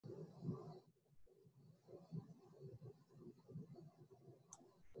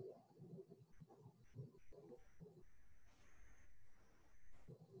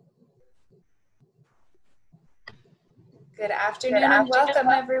Good afternoon and welcome,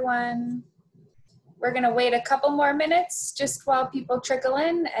 everyone. We're going to wait a couple more minutes just while people trickle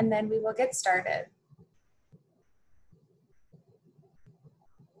in, and then we will get started.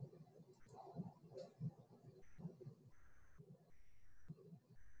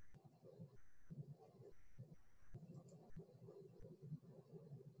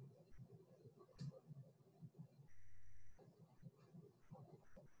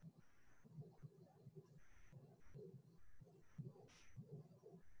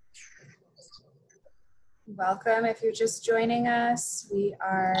 Welcome if you're just joining us. We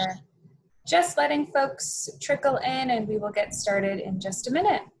are just letting folks trickle in and we will get started in just a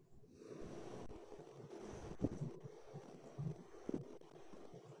minute.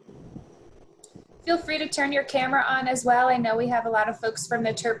 Feel free to turn your camera on as well. I know we have a lot of folks from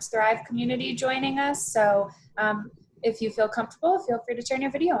the TerpsThrive community joining us, so if you feel comfortable, feel free to turn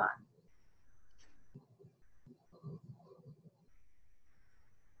your video on.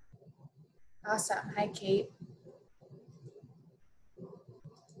 Awesome. Hi, Kate.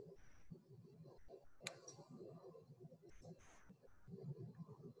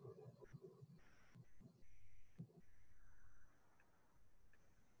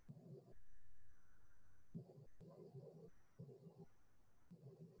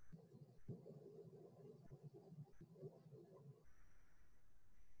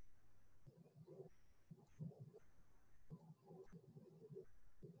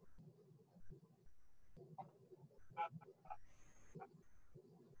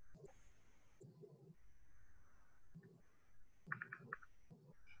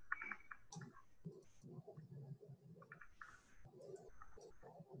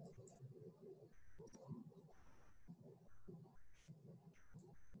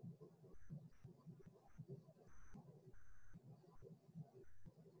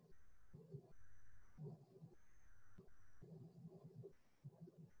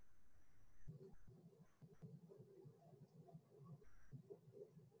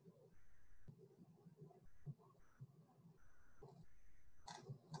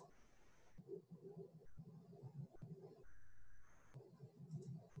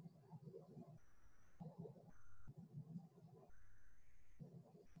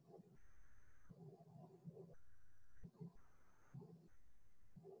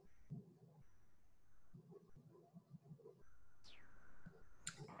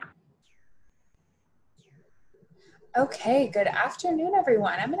 Okay, good afternoon,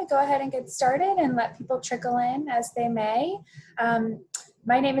 everyone. I'm going to go ahead and get started and let people trickle in as they may.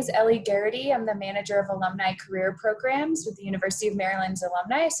 My name is Ellie Garrity. I'm the manager of alumni career programs with the University of Maryland's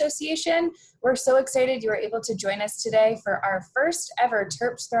Alumni Association. We're so excited you were able to join us today for our first ever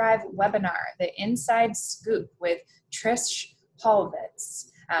TerpsThrive webinar, The Inside Scoop with Trish Povlitz.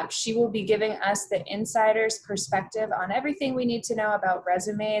 She will be giving us the insider's perspective on everything we need to know about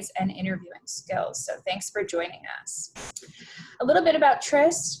resumes and interviewing skills. So thanks for joining us. A little bit about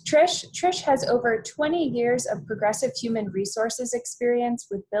Trish. Trish has over 20 years of progressive human resources experience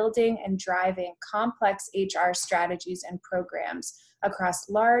with building and driving complex HR strategies and programs across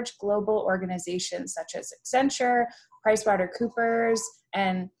large global organizations such as Accenture, PricewaterhouseCoopers,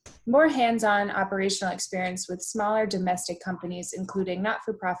 and more hands-on operational experience with smaller domestic companies, including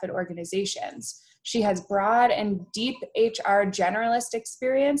not-for-profit organizations. She has broad and deep HR generalist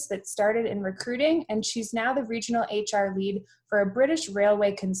experience that started in recruiting, and she's now the regional HR lead for a British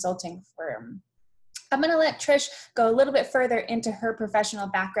railway consulting firm. I'm going to let Trish go a little bit further into her professional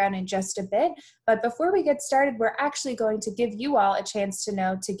background in just a bit, but before we get started, we're actually going to give you all a chance to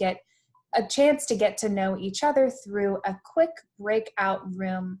get to know each other through a quick breakout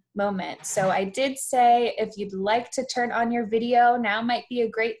room moment. So I did say if you'd like to turn on your video, now might be a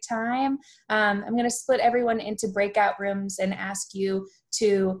great time. I'm going to split everyone into breakout rooms and ask you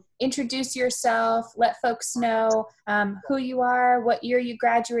to introduce yourself, let folks know who you are, what year you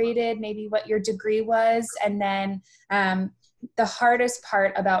graduated, maybe what your degree was, and then the hardest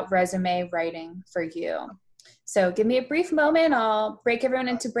part about resume writing for you. So give me a brief moment. I'll break everyone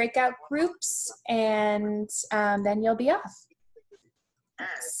into breakout groups, and then you'll be off.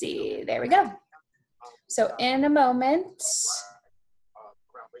 Let's see, there we go. So in a moment,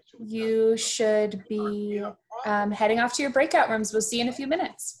 you should be heading off to your breakout rooms. We'll see you in a few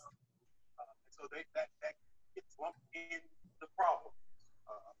minutes. So that gets lumped in the problem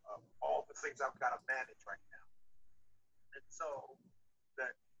of all the things I've got to manage right now. And so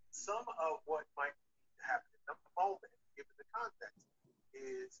that some of what might happen in the moment, given the context,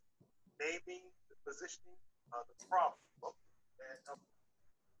 is naming the positioning of the problem. And,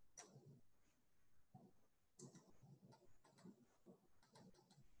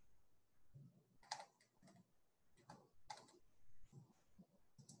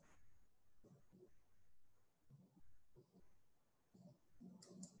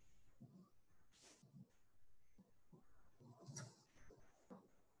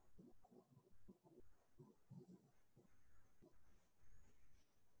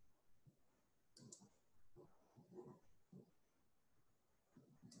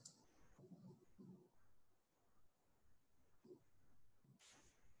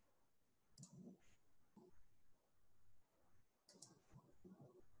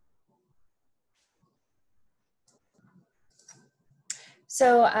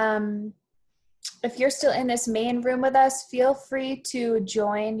 So if you're still in this main room with us, feel free to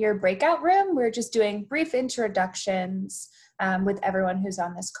join your breakout room. We're just doing brief introductions with everyone who's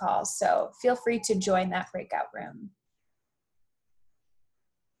on this call. So feel free to join that breakout room.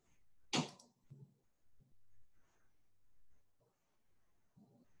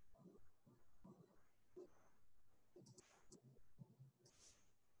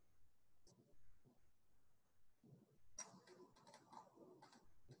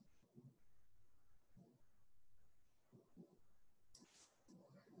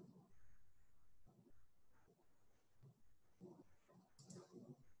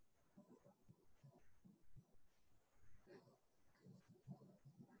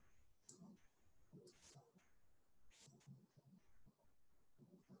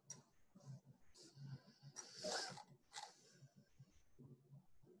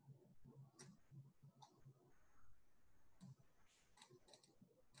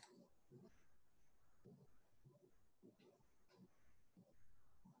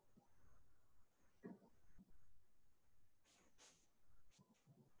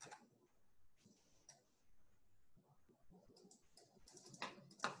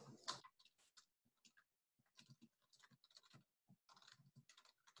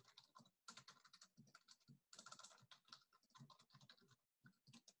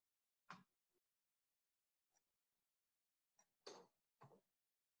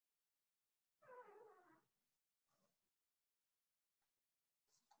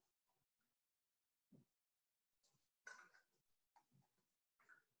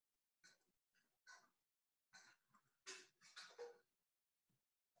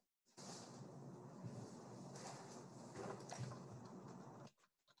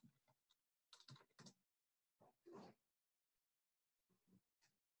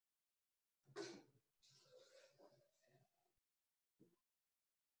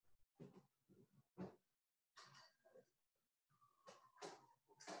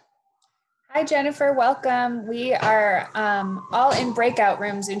 Hi, Jennifer, welcome. We are all in breakout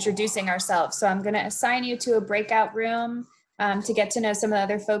rooms introducing ourselves. So I'm gonna assign you to a breakout room to get to know some of the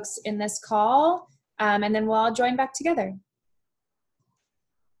other folks in this call, and then we'll all join back together.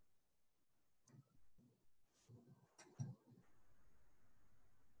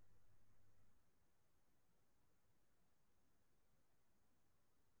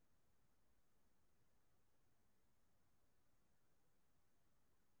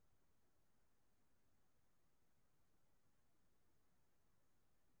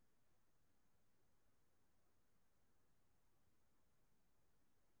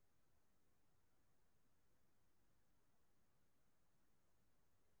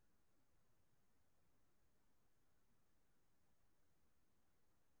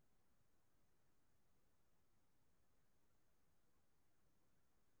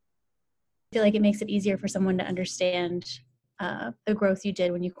 I feel like it makes it easier for someone to understand the growth you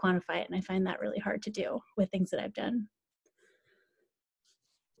did when you quantify it. And I find that really hard to do with things that I've done.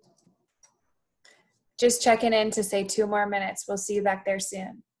 Just checking in to say 2 more minutes. We'll see you back there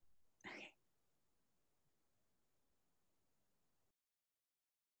soon.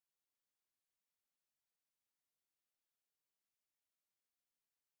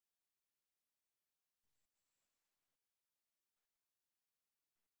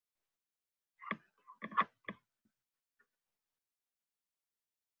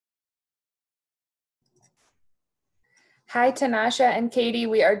 Hi, Tanasha and Katie.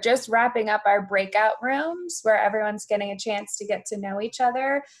 We are just wrapping up our breakout rooms where everyone's getting a chance to get to know each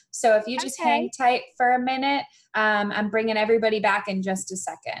other. So if you just hang tight for a minute, I'm bringing everybody back in just a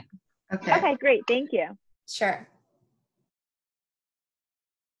second. Okay, great. Thank you. Sure.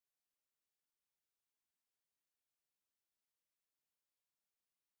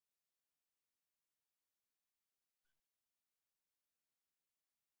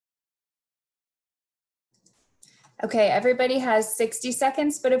 Okay, everybody has 60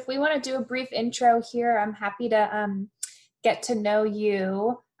 seconds, but if we want to do a brief intro here, I'm happy to get to know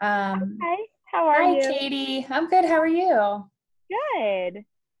you. Hi, how are you? Hi, Katie. I'm good. How are you? Good.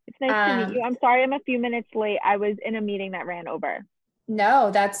 It's nice to meet you. I'm sorry I'm a few minutes late. I was in a meeting that ran over. No,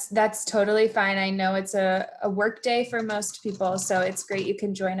 that's totally fine. I know it's a work day for most people, so it's great you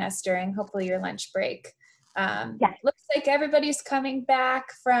can join us during hopefully your lunch break. Yes. Looks like everybody's coming back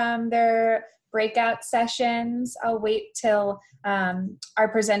from their breakout sessions. I'll wait till our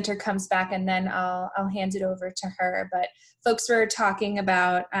presenter comes back and then I'll hand it over to her. But folks were talking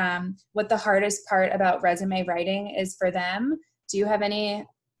about what the hardest part about resume writing is for them. Do you have any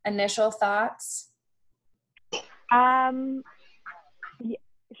initial thoughts?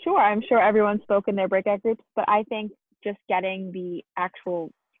 Sure. I'm sure everyone spoke in their breakout groups, but I think just getting the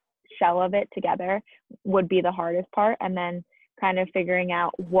actual shell of it together would be the hardest part, and then kind of figuring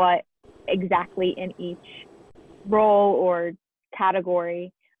out what exactly in each role or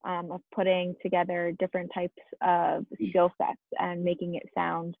category of putting together different types of skill sets and making it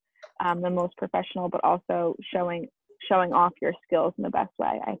sound the most professional, but also showing off your skills in the best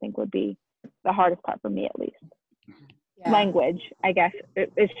way, I think would be the hardest part for me, at least. Yeah. Language, I guess, is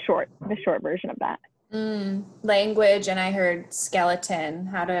the short version of that. Language, and I heard skeleton,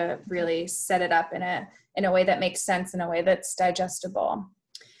 how to really set it up in a way that makes sense, in a way that's digestible.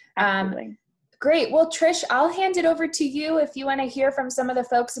 Great. Well, Trish, I'll hand it over to you if you want to hear from some of the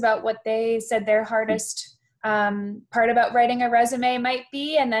folks about what they said their hardest part about writing a resume might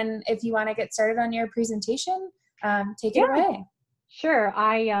be. And then if you want to get started on your presentation, take it away. Sure.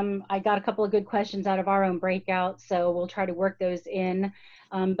 I got a couple of good questions out of our own breakout, so we'll try to work those in.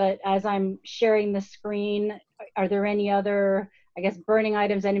 But as I'm sharing the screen, are there any other, I guess, burning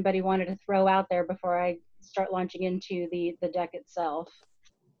items anybody wanted to throw out there before I start launching into the deck itself?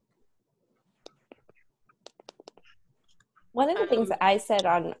 One of the things that I said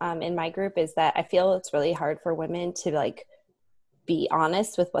on in my group is that I feel it's really hard for women to like be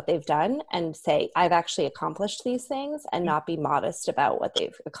honest with what they've done and say, I've actually accomplished these things, and not be modest about what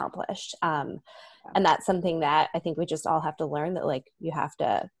they've accomplished. And that's something that I think we just all have to learn, that like you have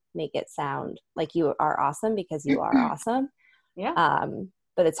to make it sound like you are awesome because you are awesome. Yeah.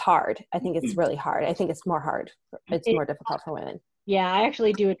 But it's hard. I think it's really hard. I think it's more difficult for women. Yeah, I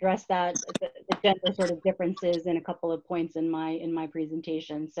actually do address that, the gender sort of differences in a couple of points in my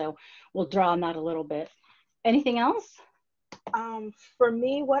presentation. So we'll draw on that a little bit. Anything else? For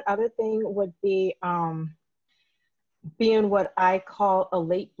me, what other thing would be being what I call a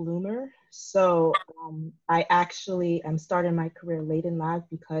late bloomer. So I actually am starting my career late in life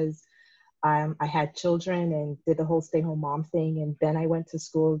because I had children and did the whole stay-home mom thing, and then I went to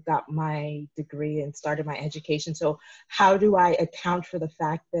school, got my degree, and started my education. So how do I account for the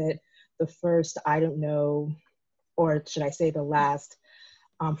fact that the first, I don't know, or should I say the last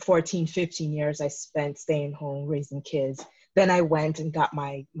 14, 15 years I spent staying home, raising kids. Then I went and got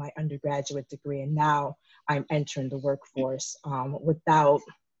my undergraduate degree, and now I'm entering the workforce without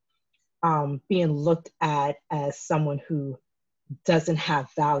being looked at as someone who doesn't have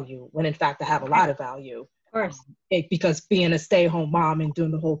value, when in fact I have a lot of value. Of course. Because being a stay-at-home mom and doing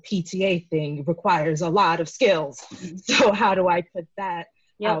the whole PTA thing requires a lot of skills. So how do I put that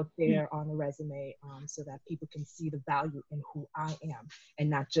out there on a resume so that people can see the value in who I am and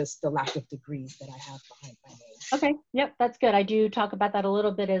not just the lack of degrees that I have behind my name? Okay, yep, that's good. I do talk about that a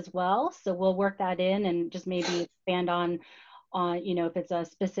little bit as well. So we'll work that in and just maybe expand on you know, if it's a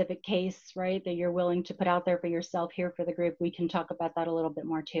specific case, right, that you're willing to put out there for yourself here for the group, we can talk about that a little bit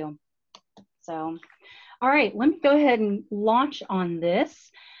more too. So, all right, let me go ahead and launch on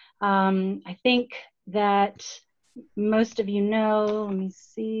this. I think that most of you know, let me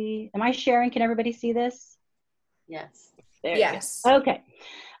see, am I sharing? Can everybody see this? Yes. There yes. Okay.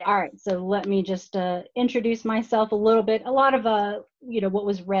 All right. So let me just introduce myself a little bit. A lot of, you know, what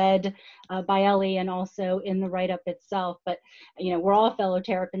was read by Ellie and also in the write-up itself. But, you know, we're all fellow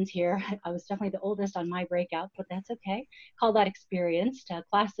Terrapins here. I was definitely the oldest on my breakout, but that's okay. Call that experienced.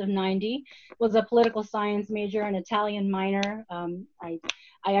 Class of 90, was a political science major, an Italian minor.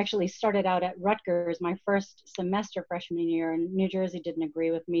 I actually started out at Rutgers my first semester freshman year, and New Jersey didn't agree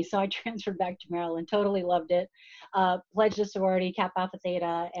with me, so I transferred back to Maryland. Totally loved it. Pledged a sorority, Kappa Alpha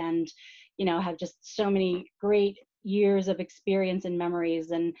Theta, and you know, have just so many great years of experience and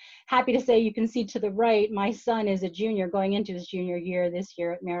memories. And happy to say, you can see to the right, my son is a junior going into his junior year this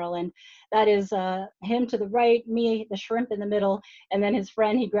year at Maryland. That is him to the right, me, the shrimp in the middle, and then his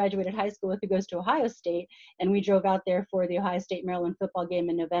friend he graduated high school with who goes to Ohio State. And we drove out there for the Ohio State-Maryland football game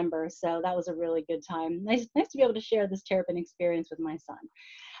in November. So that was a really good time. Nice to be able to share this Terrapin experience with my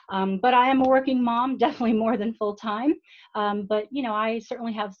son. But I am a working mom, definitely more than full time. But, you know, I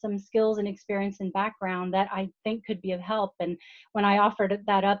certainly have some skills and experience and background that I think could be of help. And when I offered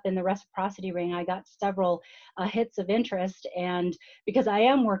that up in the reciprocity ring, I got several hits of interest. And because I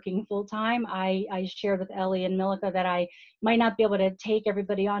am working full time, I shared with Ellie and Milika that I might not be able to take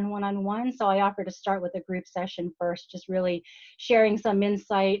everybody on one-on-one. So I offered to start with a group session first, just really sharing some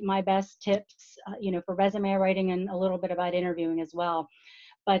insight, my best tips, you know, for resume writing and a little bit about interviewing as well.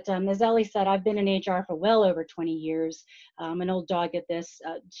 But as Ellie said, I've been in HR for well over 20 years. I'm an old dog at this,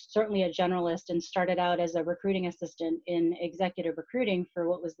 certainly a generalist, and started out as a recruiting assistant in executive recruiting for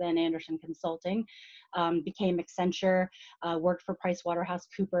what was then Anderson Consulting, became Accenture, worked for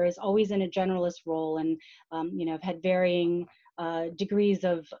PricewaterhouseCoopers, always in a generalist role, and you know, I've had varying degrees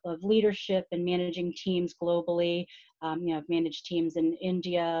of leadership and managing teams globally. I've managed teams in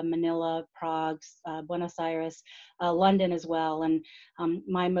India, Manila, Prague, Buenos Aires, London as well. And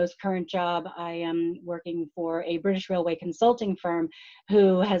my most current job, I am working for a British railway consulting firm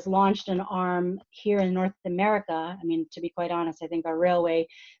who has launched an arm here in North America. I mean, to be quite honest, I think our railway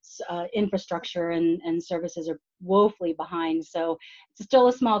infrastructure and services are woefully behind. So it's still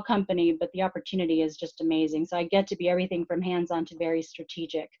a small company, but the opportunity is just amazing. So I get to be everything from hands-on to very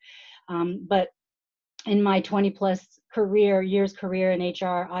strategic. But in my 20 plus years career in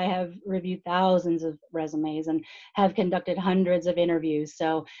HR, I have reviewed thousands of resumes and have conducted hundreds of interviews.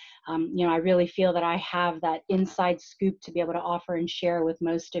 So, I really feel that I have that inside scoop to be able to offer and share with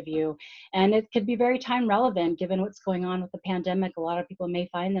most of you. And it could be very time relevant given what's going on with the pandemic. A lot of people may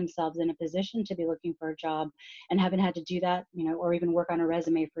find themselves in a position to be looking for a job and haven't had to do that, or even work on a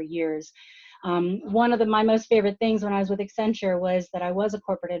resume for years. One of my most favorite things when I was with Accenture was that I was a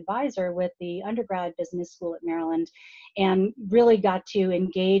corporate advisor with the undergrad business school at Maryland, and really got to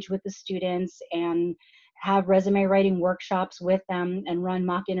engage with the students and have resume writing workshops with them and run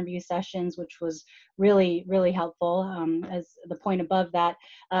mock interview sessions, which was really, really helpful. As the point above that,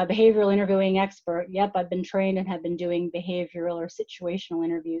 behavioral interviewing expert. Yep, I've been trained and have been doing behavioral or situational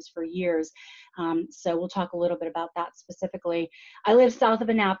interviews for years. So we'll talk a little bit about that specifically. I live south of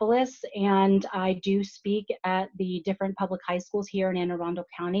Annapolis, and I do speak at the different public high schools here in Anne Arundel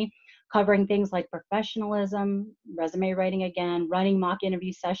County, covering things like professionalism, resume writing again, running mock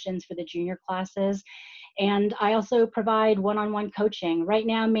interview sessions for the junior classes. And I also provide one-on-one coaching right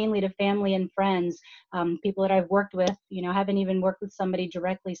now, mainly to family and friends, people that I've worked with. I haven't even worked with somebody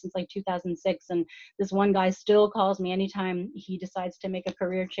directly since like 2006. And this one guy still calls me anytime he decides to make a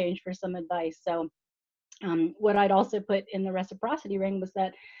career change for some advice. So what I'd also put in the reciprocity ring was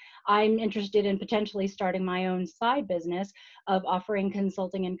that I'm interested in potentially starting my own side business of offering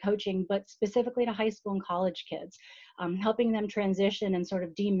consulting and coaching, but specifically to high school and college kids, helping them transition and sort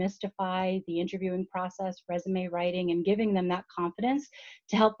of demystify the interviewing process, resume writing, and giving them that confidence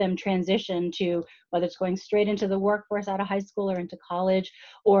to help them transition to whether it's going straight into the workforce out of high school or into college,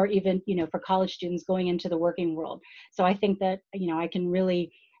 or even, for college students going into the working world. So I think that, I can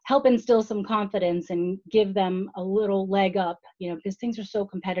really help instill some confidence and give them a little leg up, because things are so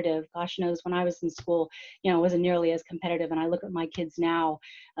competitive. Gosh knows when I was in school, it wasn't nearly as competitive. And I look at my kids now,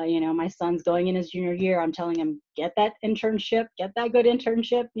 my son's going in his junior year. I'm telling him, get that internship, get that good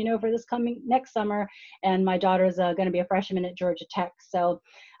internship, for this coming next summer. And my daughter's going to be a freshman at Georgia Tech. So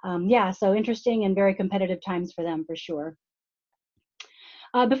so interesting and very competitive times for them for sure.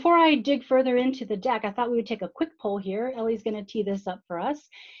 Before I dig further into the deck, I thought we would take a quick poll here. Ellie's going to tee this up for us.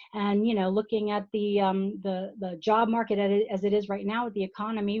 And, looking at the job market as it is right now with the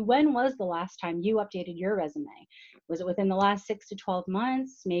economy, when was the last time you updated your resume? Was it within the last 6 to 12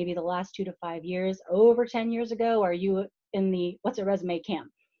 months, maybe the last 2 to 5 years, over 10 years ago? Are you in the what's a resume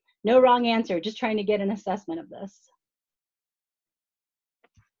camp? No wrong answer, just trying to get an assessment of this.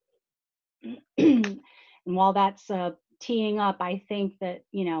 And while that's teeing up, I think that,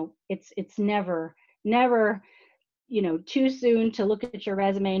 it's never, too soon to look at your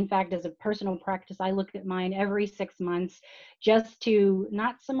resume. In fact, as a personal practice, I look at mine every 6 months just to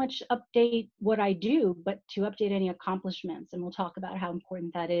not so much update what I do, but to update any accomplishments. And we'll talk about how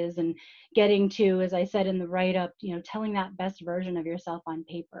important that is, and getting to, as I said in the write-up, telling that best version of yourself on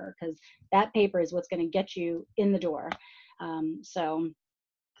paper, because that paper is what's going to get you in the door.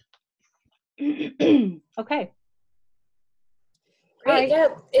 Okay. Great. Right. Yeah,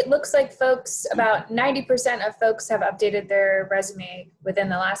 it looks like about 90% of folks have updated their resume within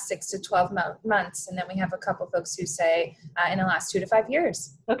the last 6 to 12 months. And then we have a couple folks who say in the last 2 to 5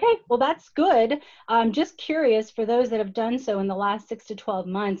 years. Okay, well, that's good. I'm just curious, for those that have done so in the last 6 to 12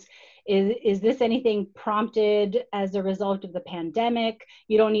 months, is this anything prompted as a result of the pandemic?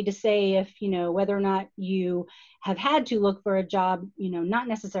 You don't need to say if, whether or not you have had to look for a job, not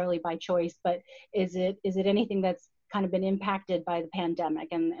necessarily by choice, but is it anything that's kind of been impacted by the pandemic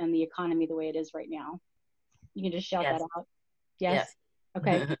and the economy the way it is right now? You can just shout that out. Yes.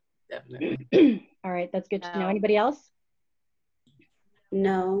 Okay. Definitely. All right, that's good to know. Anybody else?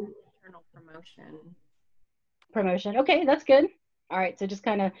 No. Internal Promotion. Okay, that's good. All right, so just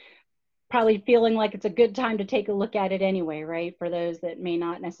kind of probably feeling like it's a good time to take a look at it anyway, right? For those that may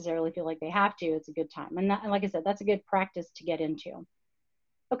not necessarily feel like they have to, it's a good time. And like I said, that's a good practice to get into.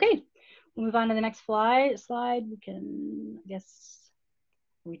 Okay, we'll move on to the next slide. We can, I guess,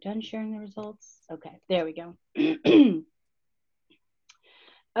 are we done sharing the results? Okay, there we go.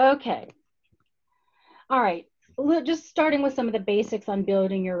 Okay. All right. just starting with some of the basics on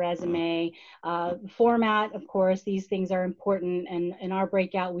building your resume. Format, of course, these things are important. And in our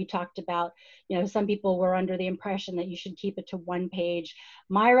breakout, we talked about, some people were under the impression that you should keep it to 1 page.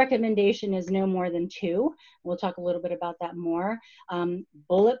 My recommendation is no more than 2. We'll talk a little bit about that more.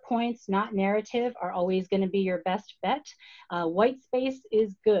 Bullet points, not narrative, are always going to be your best bet. White space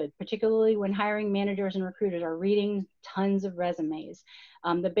is good, particularly when hiring managers and recruiters are reading tons of resumes.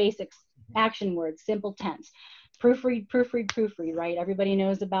 The basics, action words, simple tense. Proofread, proofread, proofread, right? Everybody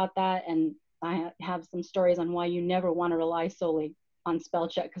knows about that. And I have some stories on why you never want to rely solely on spell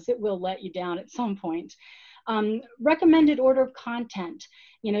check, because it will let you down at some point. Recommended order of content.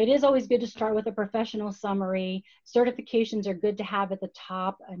 It is always good to start with a professional summary. Certifications are good to have at the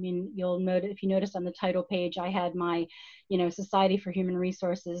top. I mean, you'll notice, if you notice on the title page, I had my, Society for Human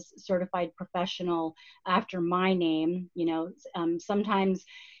Resources Certified Professional after my name. Sometimes,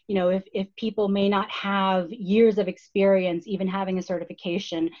 if people may not have years of experience, even having a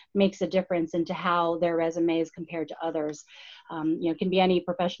certification makes a difference into how their resume is compared to others. It can be any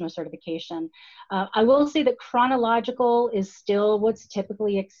professional certification. I will say that chronological is still what's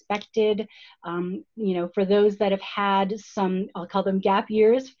typically expected. For those that have had some, I'll call them gap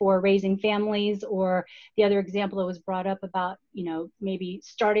years for raising families, or the other example that was brought up about, maybe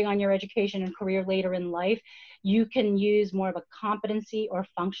starting on your education and career later in life, you can use more of a competency or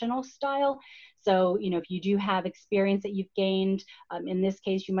functional style. So, if you do have experience that you've gained, in this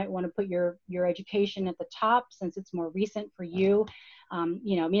case, you might want to put your education at the top since it's more recent for you.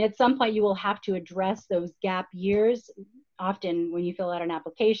 At some point you will have to address those gap years. Often when you fill out an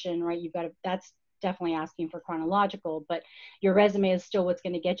application, right, that's definitely asking for chronological, but your resume is still what's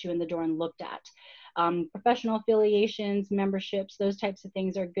going to get you in the door and looked at. Professional affiliations, memberships, those types of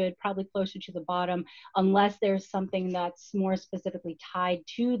things are good, probably closer to the bottom, unless there's something that's more specifically tied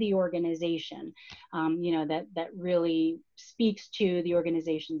to the organization, that really speaks to the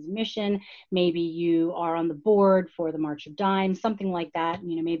organization's mission. Maybe you are on the board for the March of Dimes, something like that.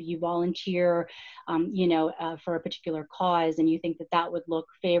 Maybe you volunteer, for a particular cause, and you think that would look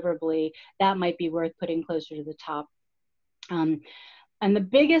favorably. That might be worth putting closer to the top. And the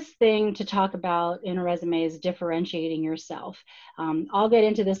biggest thing to talk about in a resume is differentiating yourself. I'll get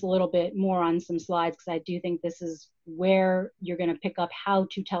into this a little bit more on some slides, because I do think this is where you're going to pick up how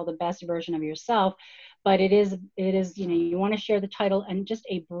to tell the best version of yourself. But it is, you want to share the title and just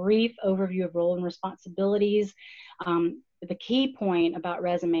a brief overview of role and responsibilities. The key point about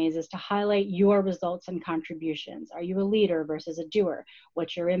resumes is to highlight your results and contributions. Are you a leader versus a doer?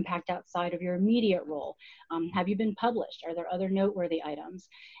 What's your impact outside of your immediate role? Have you been published? Are there other noteworthy items?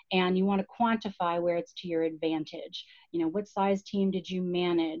 And you want to quantify where it's to your advantage. What size team did you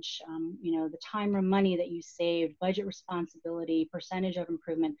manage? The time or money that you saved, budget responsibility, percentage of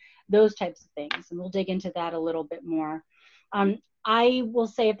improvement, those types of things. And we'll dig into that a little bit more. I will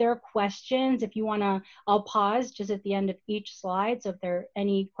say, if there are questions, if you want to, I'll pause just at the end of each slide. So if there are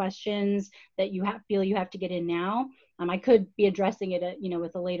any questions that you feel you have to get in now, I could be addressing it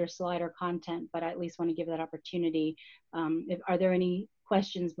with a later slide or content, but I at least want to give that opportunity. Are there any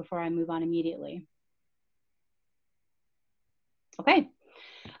questions before I move on immediately? Okay.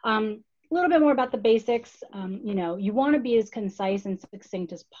 A little bit more about the basics. You want to be as concise and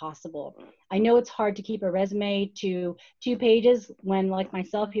succinct as possible. I know it's hard to keep a resume to 2 pages when, like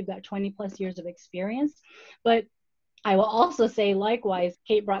myself, you've got 20+ years of experience. But I will also say, likewise,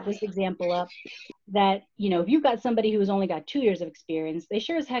 Kate brought this example up, that, if you've got somebody who's only got 2 years of experience, they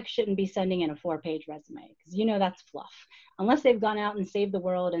sure as heck shouldn't be sending in a 4-page resume, because that's fluff. Unless they've gone out and saved the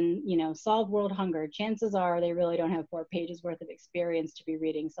world and, solved world hunger, chances are they really don't have 4 pages worth of experience to be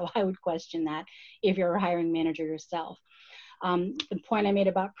reading. So I would question that if you're a hiring manager yourself. The point I made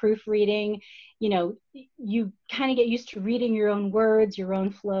about proofreading, you kind of get used to reading your own words, your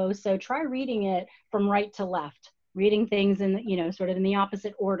own flow. So try reading it from right to left. Reading things in, sort of in the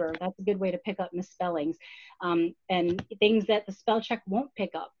opposite order. That's a good way to pick up misspellings. And things that the spell check won't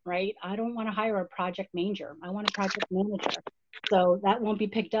pick up, right? I don't want to hire a project manager. I want a project manager. So that won't be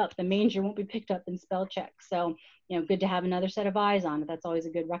picked up. The manager won't be picked up in spell check. So, good to have another set of eyes on it. That's always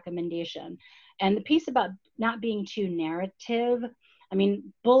a good recommendation. And the piece about not being too narrative,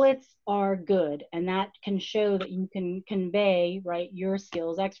 bullets are good, and that can show that you can convey, right, your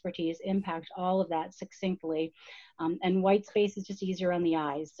skills, expertise, impact, all of that succinctly. And white space is just easier on the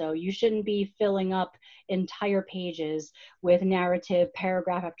eyes. So you shouldn't be filling up entire pages with narrative,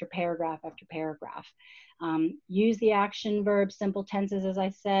 paragraph after paragraph after paragraph. Use the action verbs, simple tenses, as I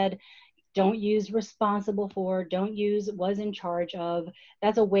said. Don't use responsible for, don't use was in charge of.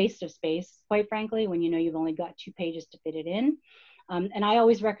 That's a waste of space, quite frankly, when you've only got 2 pages to fit it in. And I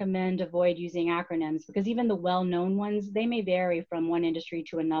always recommend avoid using acronyms, because even the well-known ones, they may vary from one industry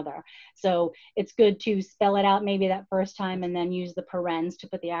to another. So it's good to spell it out maybe that first time, and then use the parens to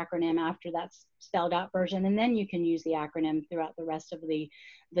put the acronym after that spelled out version. And then you can use the acronym throughout the rest of the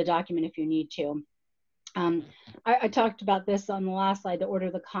document if you need to. I talked about this on the last slide, the order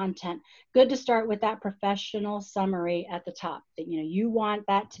of the content. Good to start with that professional summary at the top. That, you know, you want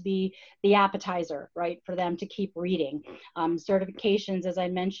that to be the appetizer, right, for them to keep reading. Certifications, as I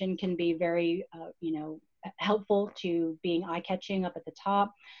mentioned, can be very, you know, helpful to being eye-catching up at the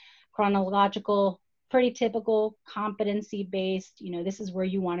top. Chronological, pretty typical, competency-based. You know, this is where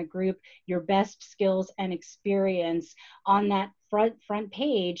you want to group your best skills and experience on that front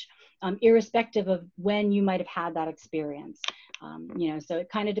page, irrespective of when you might have had that experience. You know, so it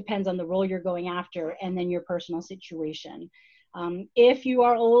kind of depends on the role you're going after and then your personal situation. If you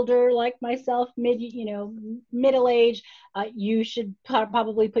are older, like myself, middle age, you should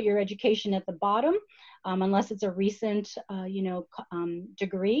probably put your education at the bottom, unless it's a recent,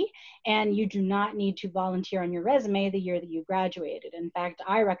 degree, and you do not need to volunteer on your resume the year that you graduated. In fact,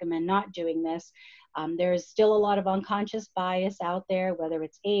 I recommend not doing this. There's still a lot of unconscious bias out there, whether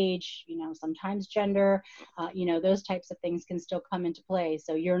it's age, you know, sometimes gender, those types of things can still come into play.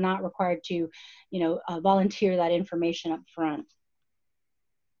 So you're not required to, volunteer that information up front.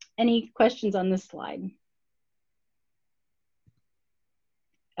 Any questions on this slide?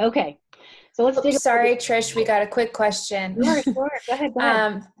 Okay, so let's dig. Sorry, Trish, we got a quick question. Sure. Go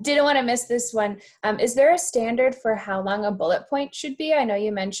ahead. Didn't want to miss this one. Is there a standard for how long a bullet point should be? I know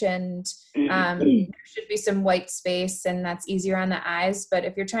you mentioned there should be some white space, and that's easier on the eyes, but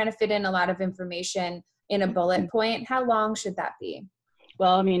if you're trying to fit in a lot of information in a bullet point, how long should that be?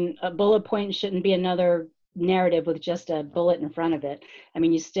 Well, I mean, a bullet point shouldn't be another narrative with just a bullet in front of it. I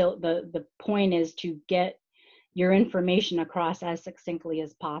mean, the point is to get your information across as succinctly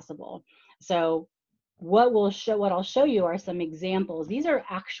as possible. So what I'll show you are some examples. These are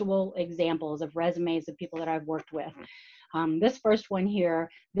actual examples of resumes of people that I've worked with. This first one here,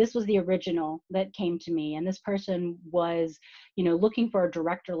 this was the original that came to me, and this person was, looking for a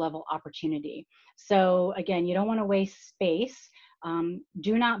director level opportunity. So again, you don't want to waste space.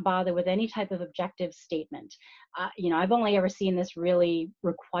 Do not bother with any type of objective statement. I've only ever seen this really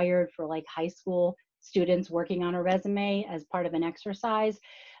required for like high school students working on a resume as part of an exercise,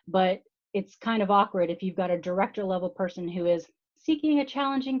 but it's kind of awkward if you've got a director level person who is seeking a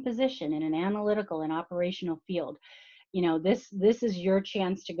challenging position in an analytical and operational field. This is your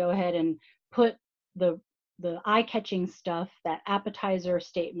chance to go ahead and put the eye-catching stuff, that appetizer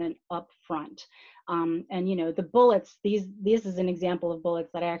statement up front. And the bullets, this is an example of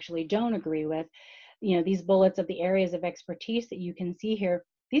bullets that I actually don't agree with. These bullets of the areas of expertise that you can see here,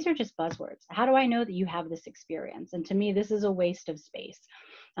 these are just buzzwords. How do I know that you have this experience? And to me, this is a waste of space.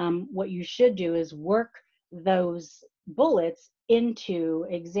 What you should do is work those bullets into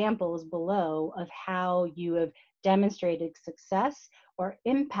examples below of how you have demonstrated success or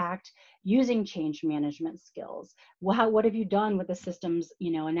impact using change management skills. What have you done with the systems,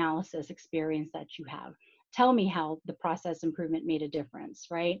 analysis experience that you have? Tell me how the process improvement made a difference,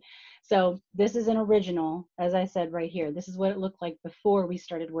 right? So this is an original, as I said right here. This is what it looked like before we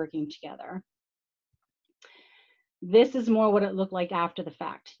started working together. This is more what it looked like after the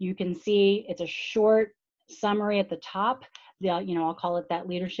fact. You can see it's a short summary at the top. I'll call it that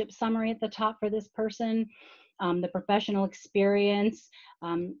leadership summary at the top for this person. The professional experience.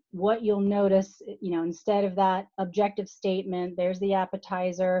 What you'll notice, instead of that objective statement, there's the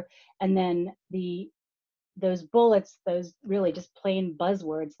appetizer, and then those bullets, those really just plain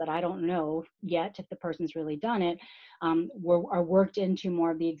buzzwords that I don't know yet if the person's really done it, are worked into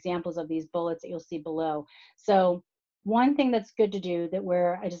more of the examples of these bullets that you'll see below. So one thing that's good to do, that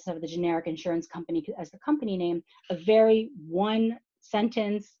where I just have the generic insurance company as the company name, a very one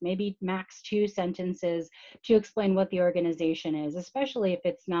sentence, maybe max 2 sentences to explain what the organization is, especially if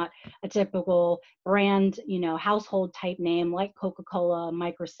it's not a typical brand, household type name like Coca-Cola,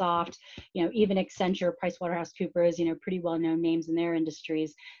 Microsoft, even Accenture, PricewaterhouseCoopers, pretty well-known names in their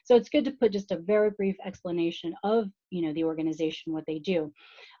industries. So it's good to put just a very brief explanation of, the organization, what they do.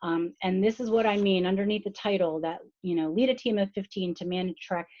 And this is what I mean underneath the title that, lead a team of 15 to manage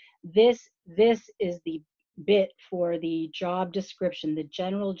track. This is the bit for the job description, the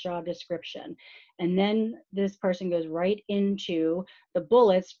general job description. And then this person goes right into the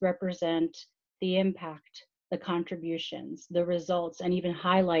bullets represent the impact, the contributions, the results, and even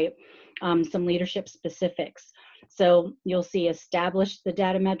highlight some leadership specifics. So you'll see established the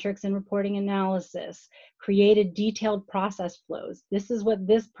data metrics and reporting analysis, created detailed process flows. This is what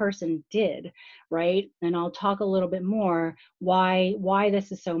this person did, right? And I'll talk a little bit more why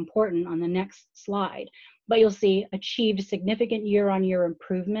this is so important on the next slide. But you'll see achieved significant year-on-year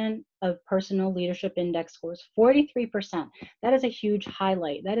improvement of personal leadership index scores, 43%. That is a huge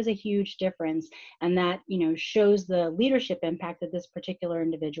highlight. That is a huge difference. And that, shows the leadership impact that this particular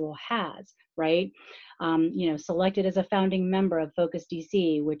individual has, right? Selected as a founding member of Focus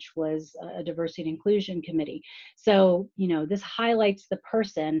DC, which was a diversity and inclusion committee. So, this highlights the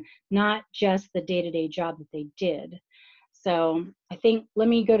person, not just the day-to-day job that they did. So I think, let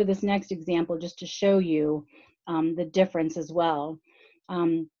me go to this next example just to show you the difference as well.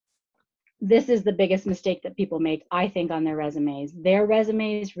 This is the biggest mistake that people make, I think, on their resumes. Their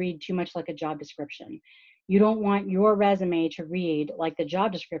resumes read too much like a job description. You don't want your resume to read like the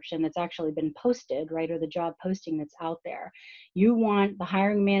job description that's actually been posted, right, or the job posting that's out there. You want the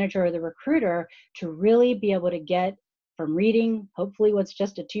hiring manager or the recruiter to really be able to get from reading, hopefully what's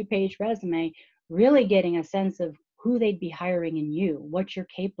just a 2-page resume, really getting a sense of who they'd be hiring in you, what you're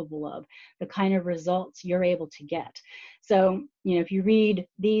capable of, the kind of results you're able to get. So, if you read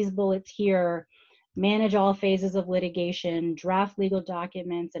these bullets here, manage all phases of litigation, draft legal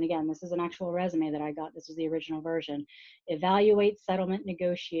documents, and again, this is an actual resume that I got, this was the original version, evaluate settlement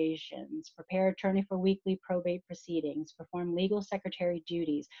negotiations, prepare attorney for weekly probate proceedings, perform legal secretary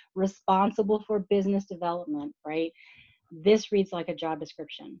duties, responsible for business development, right? This reads like a job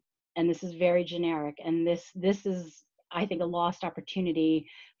description. And this is very generic. And this is, I think, a lost opportunity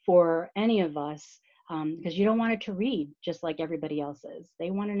for any of us, because you don't want it to read just like everybody else's.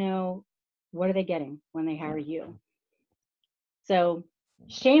 They want to know, what are they getting when they hire you? So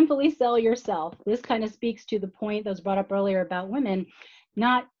shamefully sell yourself. This kind of speaks to the point that was brought up earlier about women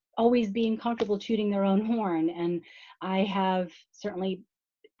not always being comfortable tooting their own horn. And I have certainly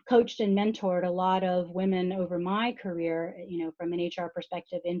coached and mentored a lot of women over my career, from an HR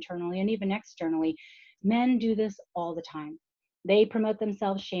perspective, internally and even externally. Men do this all the time. They promote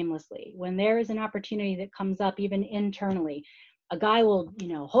themselves shamelessly. When there is an opportunity that comes up, even internally, a guy will,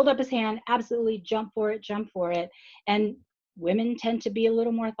 hold up his hand, absolutely jump for it. And women tend to be a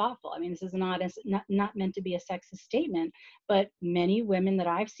little more thoughtful. I mean, this is not meant to be a sexist statement, but many women that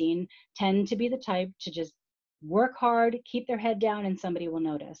I've seen tend to be the type to just work hard, keep their head down, and somebody will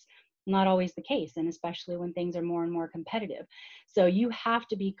notice. Not always the case, and especially when things are more and more competitive. So you have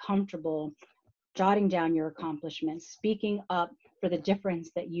to be comfortable jotting down your accomplishments, speaking up for the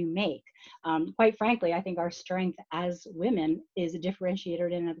difference that you make. Quite frankly, I think our strength as women is a differentiator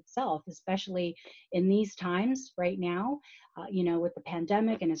in and of itself, especially in these times right now, with the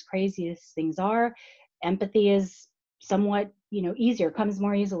pandemic and as crazy as things are. Empathy is somewhat, easier, comes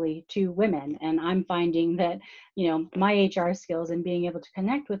more easily to women. And I'm finding that, my HR skills and being able to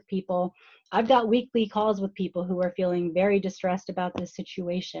connect with people, I've got weekly calls with people who are feeling very distressed about this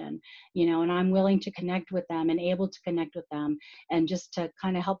situation, and I'm willing to connect with them and able to connect with them and just to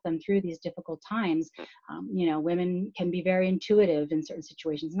kind of help them through these difficult times. Women can be very intuitive in certain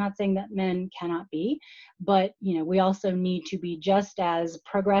situations. Not saying that men cannot be, but, we also need to be just as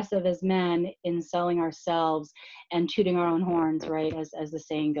progressive as men in selling ourselves and tooting our own horns, right, as the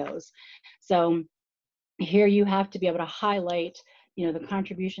saying goes. So here you have to be able to highlight, the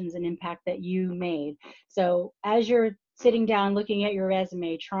contributions and impact that you made. So as you're sitting down, looking at your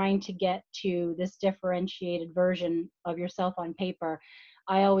resume, trying to get to this differentiated version of yourself on paper,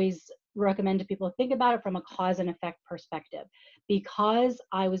 I always recommend to people, think about it from a cause and effect perspective. Because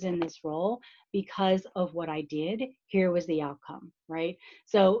I was in this role, because of what I did, here was the outcome, right?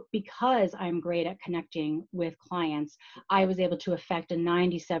 So because I'm great at connecting with clients, I was able to affect a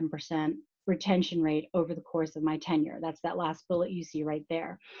 97% retention rate over the course of my tenure. That's that last bullet you see right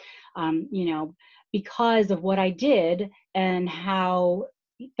there. Because of what I did and how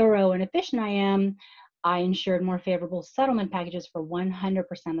thorough and efficient I am, I ensured more favorable settlement packages for 100%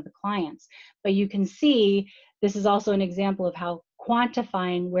 of the clients. But you can see this is also an example of how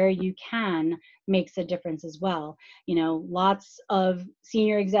quantifying where you can makes a difference as well. Lots of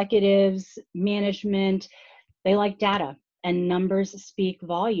senior executives, management, they like data, and numbers speak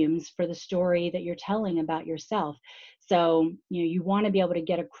volumes for the story that you're telling about yourself. So, you want to be able to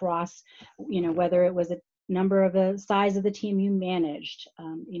get across, whether it was a number of the size of the team you managed,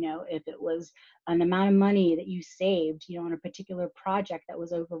 if it was an amount of money that you saved, on a particular project that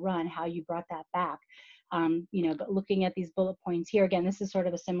was overrun, how you brought that back. But looking at these bullet points here, again, this is sort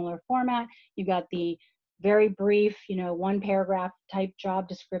of a similar format. You've got the very brief, 1 paragraph type job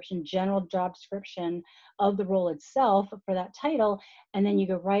description, general job description of the role itself for that title. And then you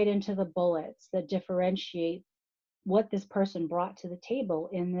go right into the bullets that differentiate what this person brought to the table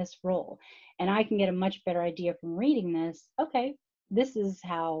in this role. And I can get a much better idea from reading this. Okay, this is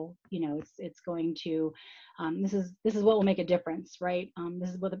how, it's going to, this is what will make a difference, right? This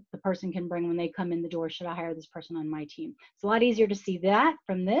is what the person can bring when they come in the door. Should I hire this person on my team? It's a lot easier to see that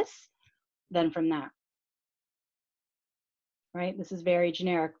from this than from that. Right? This is very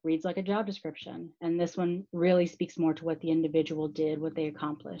generic, reads like a job description. And this one really speaks more to what the individual did, what they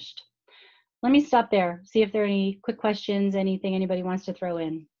accomplished. Let me stop there, see if there are any quick questions, anything anybody wants to throw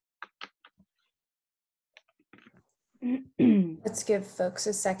in. Let's give folks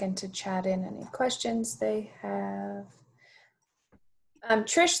a second to chat in any questions they have.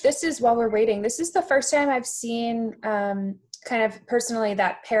 Trish, this is, while we're waiting, this is the first time I've seen kind of personally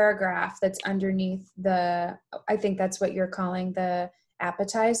that paragraph that's underneath the, I think that's what you're calling the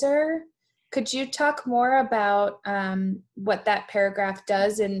appetizer. Could you talk more about what that paragraph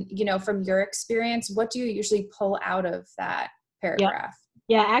does? And, from your experience, what do you usually pull out of that paragraph?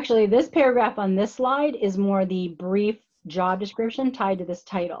 Yeah, actually, this paragraph on this slide is more the brief job description tied to this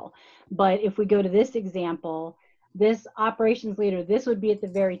title. But if we go to this example, this operations leader, this would be at the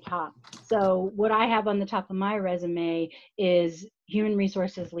very top. So what I have on the top of my resume is human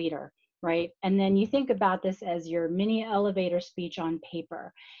resources leader, right? And then you think about this as your mini elevator speech on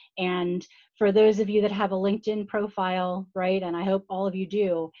paper. And for those of you that have a LinkedIn profile, right, and I hope all of you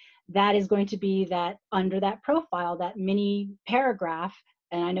do, that is going to be that under that profile, that mini paragraph,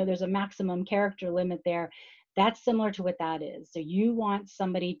 and I know there's a maximum character limit there, that's similar to what that is. So you want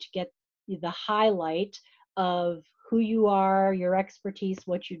somebody to get the highlight of who you are, your expertise,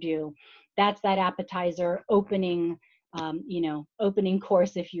 what you do. That's that appetizer opening, opening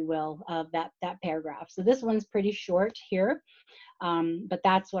course, if you will, of that paragraph. So this one's pretty short here, but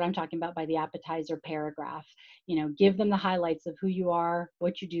that's what I'm talking about by the appetizer paragraph. Give them the highlights of who you are,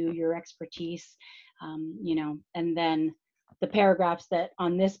 what you do, your expertise, and then the paragraphs that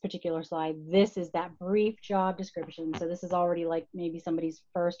on this particular slide, this is that brief job description. So this is already like maybe somebody's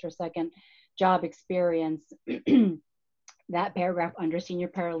first or second job experience. That paragraph under senior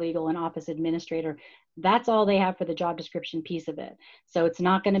paralegal and office administrator, that's all they have for the job description piece of it. So it's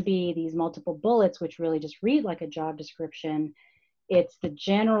not going to be these multiple bullets, which really just read like a job description. It's the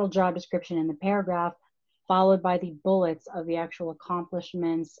general job description in the paragraph, followed by the bullets of the actual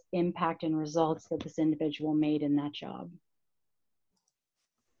accomplishments, impact, and results that this individual made in that job.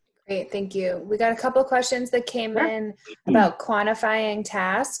 Great, thank you. We got a couple of questions that came in about quantifying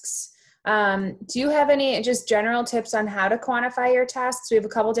tasks. Do you have any just general tips on how to quantify your tasks? We have a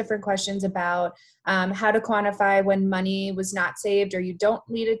couple different questions about how to quantify when money was not saved or you don't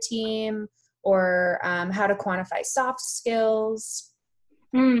lead a team, or how to quantify soft skills.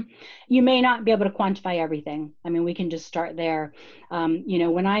 You may not be able to quantify everything. I mean, we can just start there.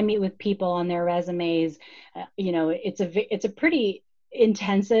 When I meet with people on their resumes, it's a pretty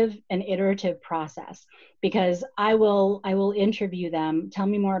intensive and iterative process, because I will interview them, tell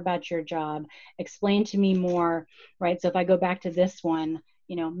me more about your job, explain to me more, right? So if I go back to this one,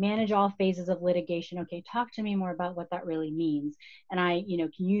 manage all phases of litigation. Okay, talk to me more about what that really means. And I,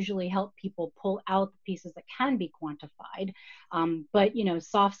 can usually help people pull out the pieces that can be quantified. But,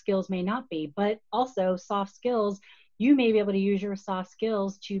 soft skills may not be, but also soft skills, you may be able to use your soft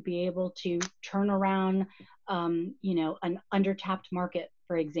skills to be able to turn around, an undertapped market,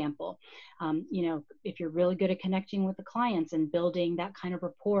 for example. If you're really good at connecting with the clients and building that kind of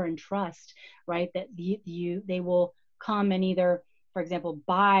rapport and trust, right, that they will come and either, for example,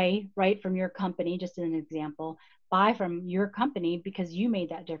 buy right from your company, just as an example, buy from your company because you made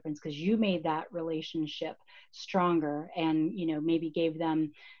that difference, because you made that relationship stronger and, maybe gave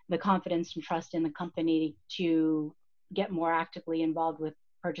them the confidence and trust in the company to get more actively involved with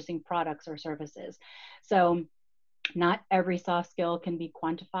purchasing products or services. So not every soft skill can be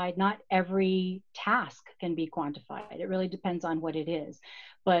quantified. Not every task can be quantified. It really depends on what it is.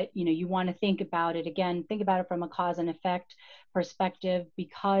 But, you want to think about it again, think about it from a cause and effect perspective.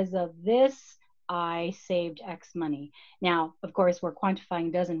 Because of this, I saved X money. Now, of course, where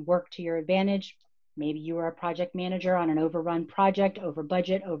quantifying doesn't work to your advantage, maybe you were a project manager on an overrun project, over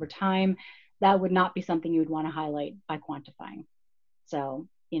budget, over time, that would not be something you would want to highlight by quantifying. So,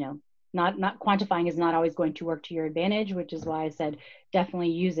 not quantifying is not always going to work to your advantage, which is why I said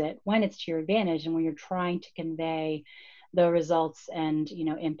definitely use it when it's to your advantage and when you're trying to convey the results and,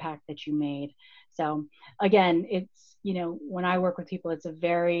 impact that you made. So again, it's, when I work with people, it's a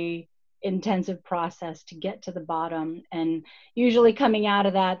very intensive process to get to the bottom. And usually coming out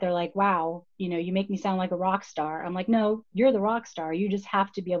of that, they're like, wow, you make me sound like a rock star. I'm like, no, you're the rock star. You just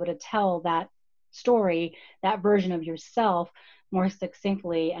have to be able to tell that story, that version of yourself more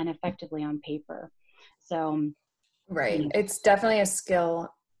succinctly and effectively on paper. So Right. You know. It's definitely a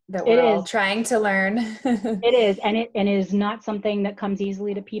skill that It we're all is. trying to learn. It is, and it is not something that comes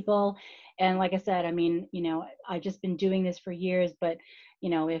easily to people. And like I said, I mean, you know, I've just been doing this for years, but you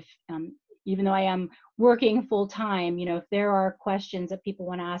know, if even though I am working full time, you know, if there are questions that people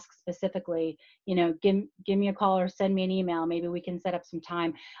want to ask specifically, you know, give me a call or send me an email. Maybe we can set up some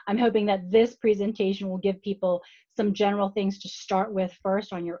time. I'm hoping that this presentation will give people some general things to start with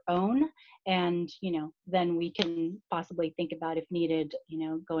first on your own, and you know, then we can possibly think about, if needed, you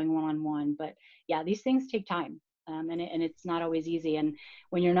know, going one-on-one. But yeah, these things take time, and it's not always easy. And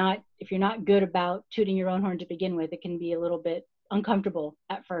when if you're not good about tooting your own horn to begin with, it can be a little bit uncomfortable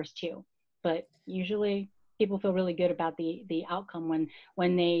at first too. But usually people feel really good about the outcome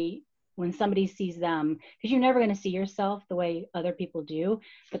when somebody sees them, because you're never going to see yourself the way other people do.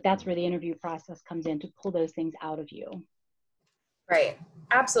 But that's where the interview process comes in, to pull those things out of you. Right.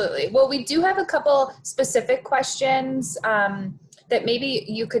 Absolutely. Well, we do have a couple specific questions that maybe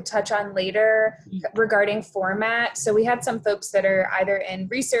you could touch on later regarding format. So we had some folks that are either in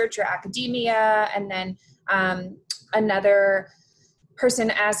research or academia, and then another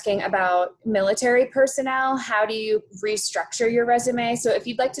person asking about military personnel. How do you restructure your resume? So if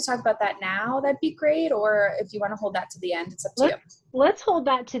you'd like to talk about that now, that'd be great. Or if you want to hold that to the end, it's up to you. Let's hold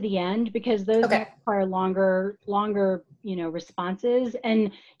that to the end, because those Okay. might require longer, you know, responses.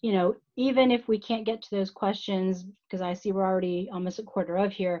 And, you know, even if we can't get to those questions, because I see we're already almost a quarter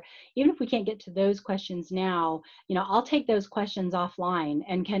of here, even if we can't get to those questions now, you know, I'll take those questions offline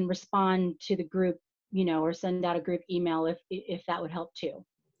and can respond to the group, you know, or send out a group email if that would help too.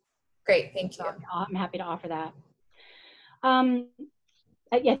 Great. Thank you. So I'm happy to offer that.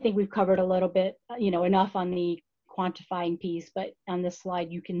 I think we've covered a little bit, you know, enough on the quantifying piece, but on this slide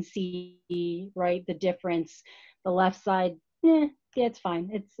you can see, right, the difference. The left side, yeah, it's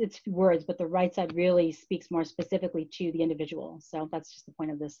fine. It's words, but the right side really speaks more specifically to the individual. So that's just the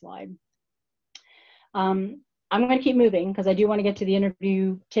point of this slide. I'm going to keep moving because I do want to get to the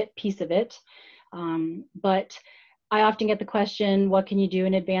interview tip piece of it. But I often get the question, what can you do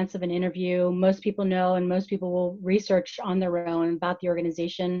in advance of an interview? Most people know, and most people will research on their own about the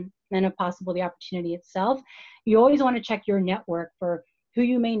organization and if possible the opportunity itself. You always want to check your network for who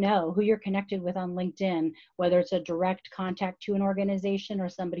you may know, who you're connected with on LinkedIn, whether it's a direct contact to an organization or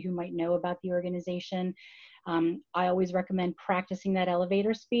somebody who might know about the organization. I always recommend practicing that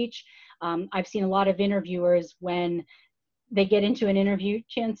elevator speech. I've seen a lot of interviewers, when they get into an interview,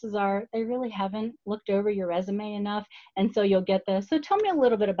 chances are they really haven't looked over your resume enough. And so you'll get so tell me a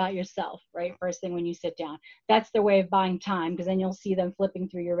little bit about yourself, right? First thing when you sit down. That's their way of buying time, because then you'll see them flipping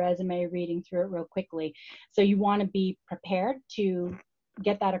through your resume, reading through it real quickly. So you want to be prepared to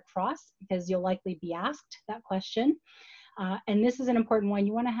get that across, because you'll likely be asked that question. And this is an important one.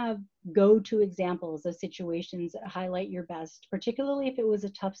 You want to have go-to examples of situations that highlight your best, particularly if it was a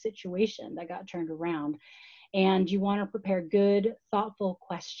tough situation that got turned around. And you want to prepare good, thoughtful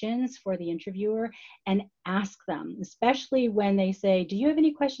questions for the interviewer and ask them, especially when they say, do you have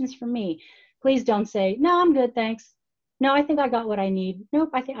any questions for me? Please don't say, no, I'm good, thanks. No, I think I got what I need. Nope,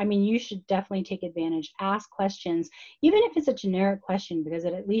 I mean, you should definitely take advantage. Ask questions, even if it's a generic question, because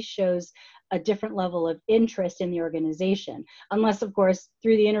it at least shows a different level of interest in the organization. Unless, of course,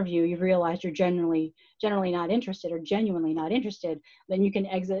 through the interview, you've realized you're generally not interested or genuinely not interested, then you can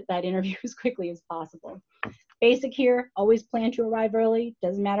exit that interview as quickly as possible. Basic here, always plan to arrive early.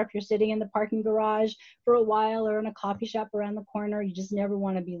 Doesn't matter if you're sitting in the parking garage for a while or in a coffee shop around the corner, you just never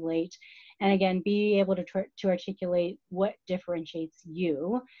want to be late. And again, be able to articulate what differentiates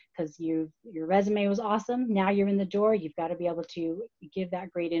you, because your resume was awesome. Now you're in the door, you've got to be able to give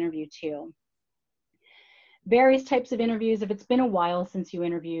that great interview too. Various types of interviews. If it's been a while since you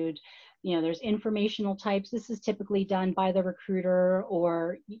interviewed, you know, there's informational types. This is typically done by the recruiter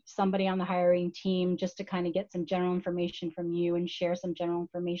or somebody on the hiring team, just to kind of get some general information from you and share some general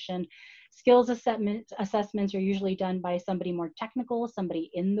information. Skills assessments are usually done by somebody more technical,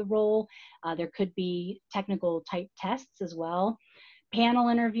 somebody in the role. There could be technical type tests as well. Panel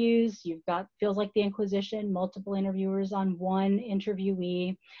interviews, you've got, feels like the Inquisition, multiple interviewers on one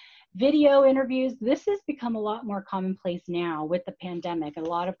interviewee. Video interviews, this has become a lot more commonplace now with the pandemic. A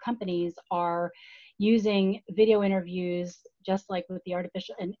lot of companies are using video interviews, just like with the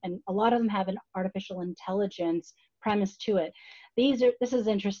artificial, and a lot of them have an artificial intelligence premise to it. This is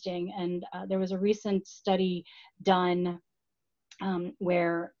interesting, and there was a recent study done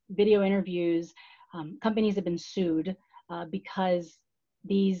where video interviews, companies have been sued because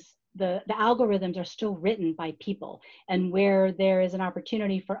these the algorithms are still written by people, and where there is an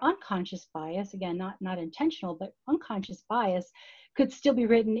opportunity for unconscious bias, again, not intentional, but unconscious bias could still be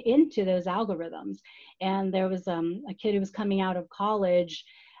written into those algorithms. And there was a kid who was coming out of college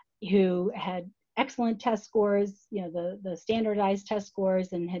who had excellent test scores, you know, the standardized test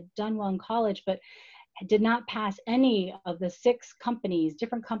scores, and had done well in college, but did not pass any of the 6 companies,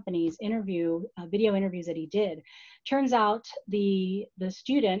 different companies, video interviews that he did. Turns out the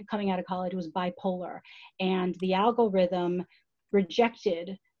student coming out of college was bipolar, and the algorithm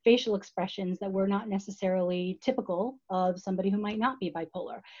rejected facial expressions that were not necessarily typical of somebody who might not be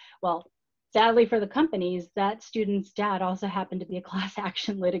bipolar. Well, sadly for the companies, that student's dad also happened to be a class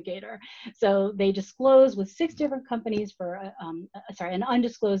action litigator. So they disclosed with 6 different companies for, an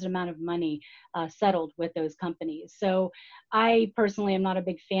undisclosed amount of money settled with those companies. So I personally am not a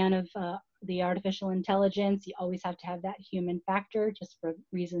big fan of the artificial intelligence. You always have to have that human factor, just for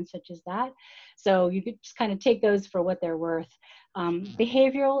reasons such as that. So you could just kind of take those for what they're worth.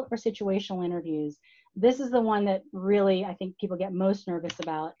 Behavioral or situational interviews. This is the one that really I think people get most nervous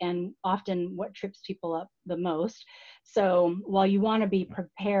about, and often what trips people up the most. So while you want to be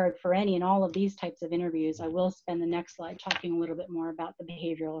prepared for any and all of these types of interviews, I will spend the next slide talking a little bit more about the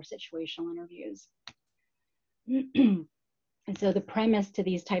behavioral or situational interviews. And so the premise to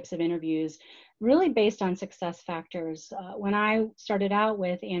these types of interviews, really based on success factors. When I started out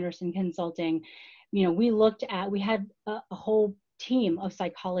with Anderson Consulting, you know, we had a whole team of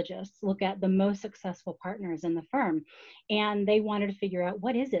psychologists look at the most successful partners in the firm, and they wanted to figure out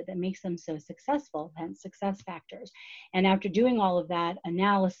what is it that makes them so successful, hence success factors. And after doing all of that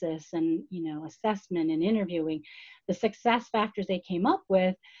analysis and, you know, assessment and interviewing, the success factors they came up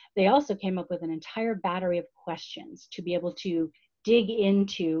with, they also came up with an entire battery of questions to be able to dig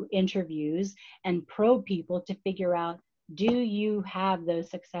into interviews and probe people to figure out, do you have those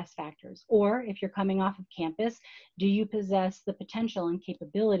success factors? Or if you're coming off of campus, do you possess the potential and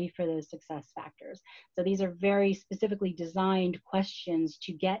capability for those success factors? So these are very specifically designed questions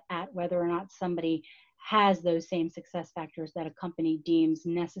to get at whether or not somebody has those same success factors that a company deems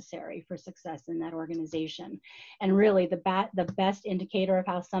necessary for success in that organization. And really the best indicator of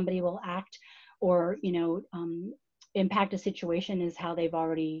how somebody will act or, you know, impact a situation is how they've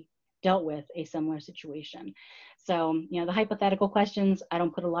already dealt with a similar situation. So, you know, the hypothetical questions, I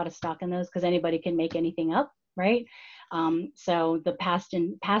don't put a lot of stock in those because anybody can make anything up, right? So the past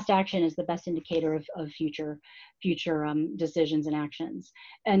action is the best indicator of future decisions and actions.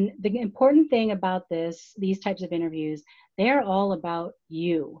 And the important thing about these types of interviews, they're all about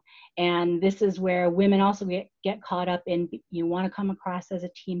you. And this is where women also get caught up in, you want to come across as a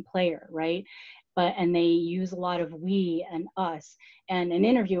team player, right? And they use a lot of we and us. And an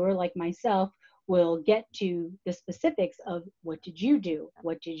interviewer like myself will get to the specifics of, what did you do?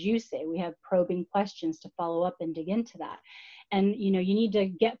 What did you say? We have probing questions to follow up and dig into that. And, you know, you need to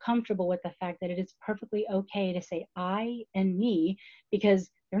get comfortable with the fact that it is perfectly okay to say I and me, because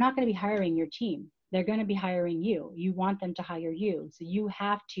they're not going to be hiring your team. They're going to be hiring you. You want them to hire you. So you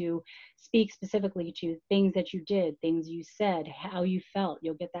have to speak specifically to things that you did, things you said, how you felt.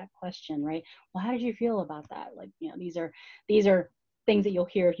 You'll get that question, right? Well, how did you feel about that? Like, you know, these are things that you'll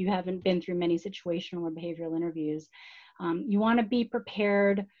hear if you haven't been through many situational or behavioral interviews. You want to be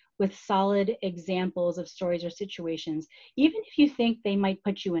prepared with solid examples of stories or situations, even if you think they might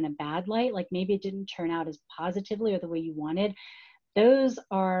put you in a bad light, like maybe it didn't turn out as positively or the way you wanted. Those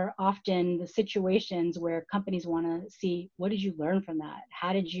are often the situations where companies want to see, what did you learn from that?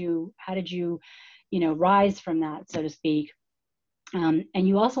 How did you, you know, rise from that, so to speak? And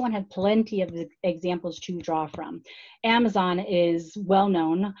you also want to have plenty of examples to draw from. Amazon is well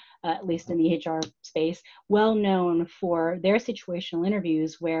known, at least in the HR space, well known for their situational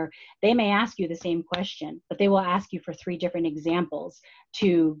interviews where they may ask you the same question, but they will ask you for 3 different examples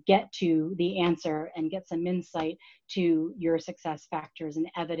to get to the answer and get some insight to your success factors and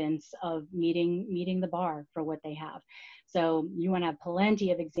evidence of meeting the bar for what they have. So you want to have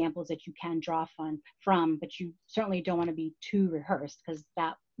plenty of examples that you can draw from, but you certainly don't want to be too rehearsed, because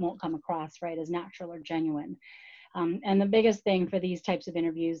that won't come across, right, as natural or genuine. And the biggest thing for these types of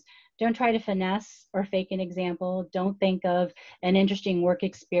interviews, don't try to finesse or fake an example. Don't think of an interesting work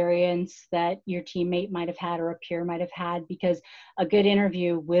experience that your teammate might have had or a peer might have had, because a good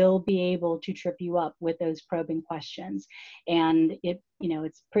interview will be able to trip you up with those probing questions. And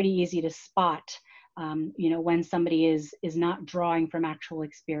it's pretty easy to spot when somebody is not drawing from actual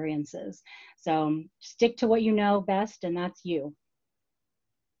experiences. So stick to what you know best, and that's you.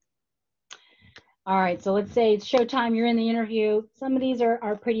 All right, so let's say it's showtime, you're in the interview. Some of these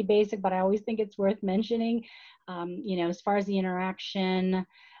are pretty basic, but I always think it's worth mentioning. As far as the interaction,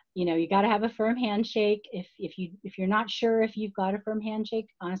 You got to have a firm handshake. If you're not sure if you've got a firm handshake,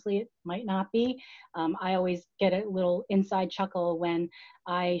 honestly, it might not be. I always get a little inside chuckle when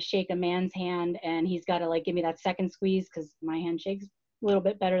I shake a man's hand and he's got to like give me that second squeeze because my handshake's a little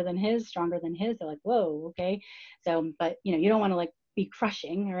bit better than his, stronger than his. They're like, whoa, okay. So, but you don't want to like be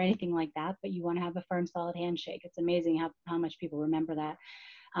crushing or anything like that, but you want to have a firm, solid handshake. It's amazing how much people remember that.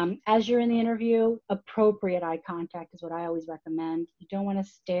 As you're in the interview, appropriate eye contact is what I always recommend. You don't want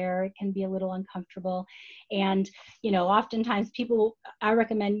to stare. It can be a little uncomfortable. And, oftentimes I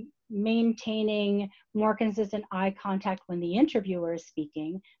recommend maintaining more consistent eye contact when the interviewer is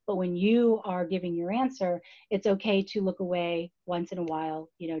speaking. But when you are giving your answer, it's okay to look away once in a while,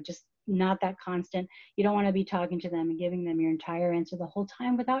 just not that constant. You don't want to be talking to them and giving them your entire answer the whole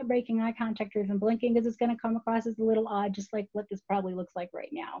time without breaking eye contact or even blinking, because it's going to come across as a little odd, just like what this probably looks like right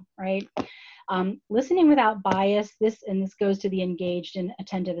now, right? Listening without bias, this goes to the engaged and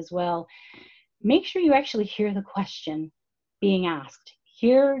attentive as well. Make sure you actually hear the question being asked.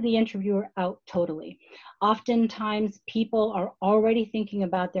 Hear the interviewer out totally. Oftentimes, people are already thinking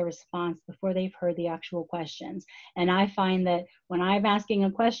about their response before they've heard the actual questions. And I find that when I'm asking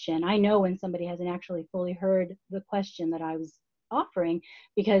a question, I know when somebody hasn't actually fully heard the question that I was offering,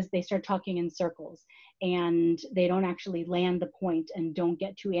 because they start talking in circles and they don't actually land the point and don't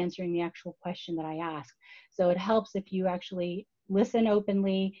get to answering the actual question that I asked. So it helps if you actually listen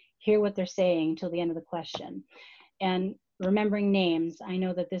openly, hear what they're saying till the end of the question. And remembering names. I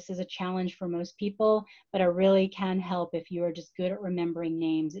know that this is a challenge for most people, but it really can help if you are just good at remembering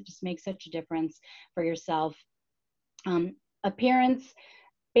names. It just makes such a difference for yourself. Appearance,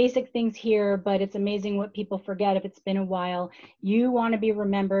 basic things here, but it's amazing what people forget if it's been a while. You want to be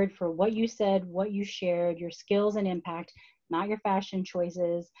remembered for what you said, what you shared, your skills and impact, not your fashion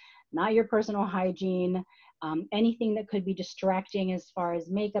choices, not your personal hygiene, anything that could be distracting as far as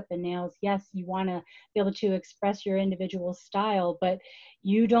makeup and nails. Yes, you want to be able to express your individual style, but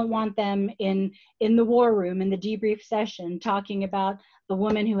you don't want them in the war room, in the debrief session, talking about the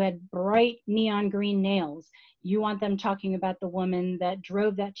woman who had bright neon green nails. You want them talking about the woman that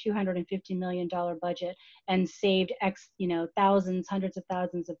drove that $250 million budget and saved thousands, hundreds of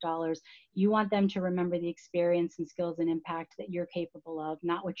thousands of dollars. You want them to remember the experience and skills and impact that you're capable of,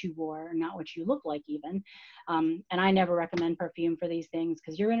 not what you wore, or not what you look like even. And I never recommend perfume for these things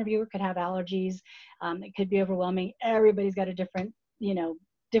because your interviewer could have allergies. It could be overwhelming. Everybody's got a different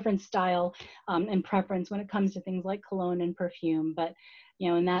style and preference when it comes to things like cologne and perfume. But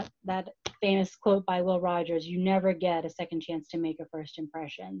and that famous quote by Will Rogers, you never get a second chance to make a first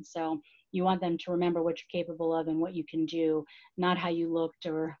impression. So you want them to remember what you're capable of and what you can do, not how you looked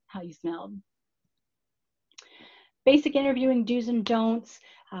or how you smelled. Basic interviewing do's and don'ts.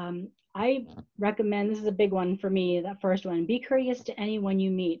 I recommend, this is a big one for me, that first one, be courteous to anyone you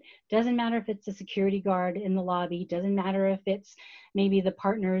meet. Doesn't matter if it's a security guard in the lobby, doesn't matter if it's maybe the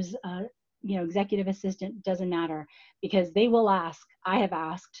partner's executive assistant, doesn't matter, because they will ask. I have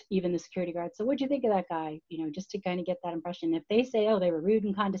asked even the security guard, so what'd you think of that guy? Just to kind of get that impression. If they say, oh, they were rude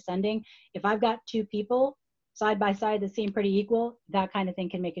and condescending, if I've got two people side by side that seem pretty equal, that kind of thing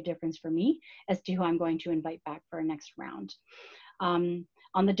can make a difference for me as to who I'm going to invite back for a next round.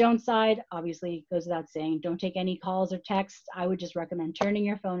 On the don't side, obviously goes without saying, don't take any calls or texts. I would just recommend turning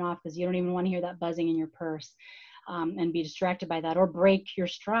your phone off because you don't even want to hear that buzzing in your purse and be distracted by that, or break your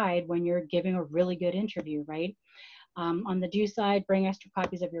stride when you're giving a really good interview, right? On the do side, bring extra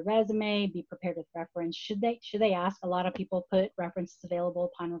copies of your resume, be prepared with reference. Should they ask? A lot of people put references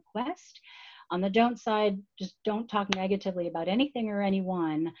available upon request. On the don't side, just don't talk negatively about anything or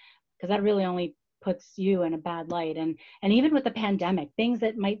anyone, because that really only puts you in a bad light. And even with the pandemic, things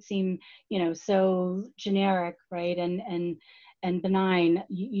that might seem, so generic, right, and benign,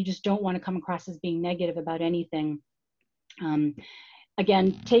 you just don't want to come across as being negative about anything.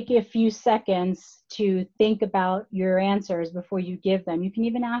 Again, take a few seconds to think about your answers before you give them. You can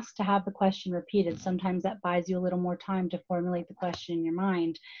even ask to have the question repeated. Sometimes that buys you a little more time to formulate the question in your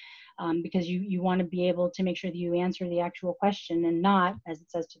mind. Because you want to be able to make sure that you answer the actual question and not, as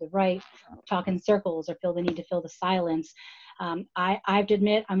it says to the right, talk in circles or feel the need to fill the silence. I have to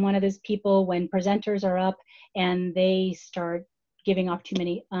admit, I'm one of those people when presenters are up and they start giving off too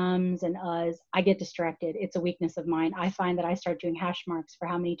many ums and uhs, I get distracted. It's a weakness of mine. I find that I start doing hash marks for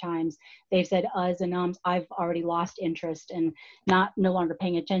how many times they've said uhs and ums. I've already lost interest and no longer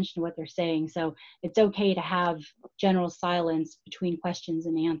paying attention to what they're saying. So it's okay to have general silence between questions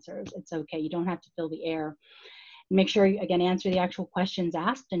and answers. It's okay. You don't have to fill the air. Make sure you, again, answer the actual questions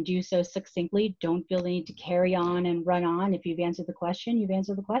asked and do so succinctly. Don't feel the need to carry on and run on. If you've answered the question, you've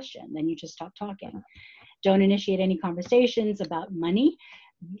answered the question. Then you just stop talking. Don't initiate any conversations about money.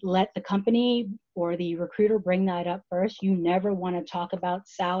 let the company or the recruiter bring that up first. You never want to talk about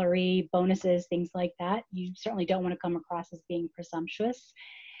salary, bonuses, things like that. You certainly don't want to come across as being presumptuous.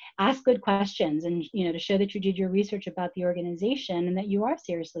 Ask good questions, and to show that you did your research about the organization and that you are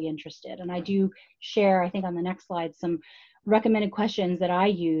seriously interested. And I do share, I think on the next slide, some recommended questions that I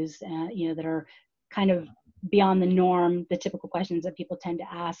use, that are kind of beyond the norm, the typical questions that people tend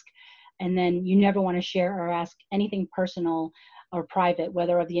to ask. And then you never want to share or ask anything personal or private,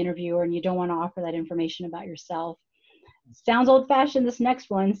 whether of the interviewer, and you don't want to offer that information about yourself. Sounds old-fashioned, this next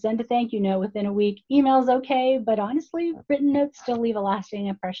one, send a thank you note within a week. Email's okay, but honestly, written notes still leave a lasting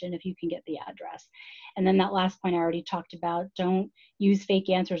impression if you can get the address. And then that last point I already talked about, don't use fake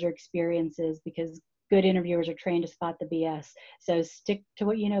answers or experiences, because good interviewers are trained to spot the BS. So stick to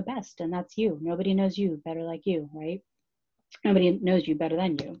what you know best, and that's you. Nobody knows you better like you, right? Nobody knows you better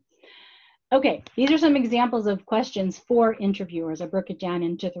than you. Okay, these are some examples of questions for interviewers. I broke it down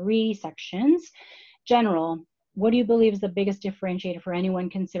into 3 sections. General, what do you believe is the biggest differentiator for anyone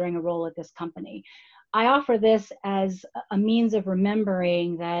considering a role at this company? I offer this as a means of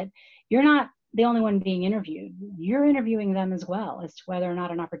remembering that you're not the only one being interviewed. You're interviewing them as well as to whether or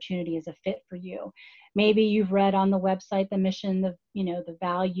not an opportunity is a fit for you. Maybe you've read on the website the mission, the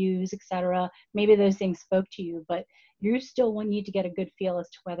values, etc. Maybe those things spoke to you, but you still need to get a good feel as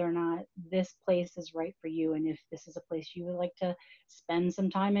to whether or not this place is right for you, and if this is a place you would like to spend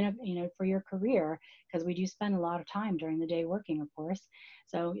some time in, for your career, because we do spend a lot of time during the day working, of course.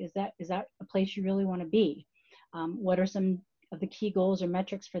 So is that a place you really want to be? What are some of the key goals or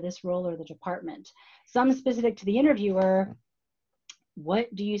metrics for this role or the department? Some specific to the interviewer.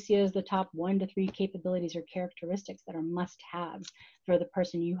 What do you see as the top 1 to 3 capabilities or characteristics that are must-haves for the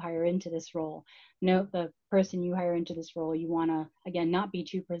person you hire into this role? Note the person you hire into this role, you want to, again, not be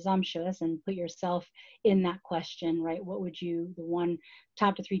too presumptuous and put yourself in that question, right? What would the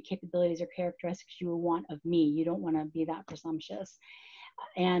top to 3 capabilities or characteristics you would want of me? You don't want to be that presumptuous.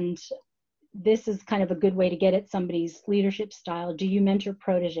 And this is kind of a good way to get at somebody's leadership style. Do you mentor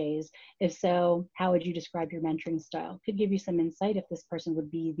proteges? If so, how would you describe your mentoring style? Could give you some insight if this person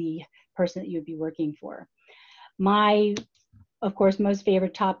would be the person that you would be working for. My, of course, most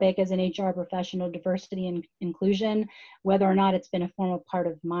favorite topic as an HR professional, diversity and inclusion. Whether or not it's been a formal part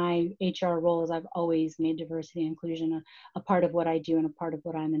of my HR roles, I've always made diversity and inclusion a part of what I do and a part of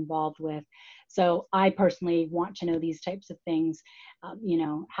what I'm involved with. So I personally want to know these types of things.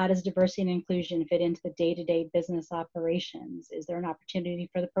 How does diversity and inclusion fit into the day-to-day business operations? Is there an opportunity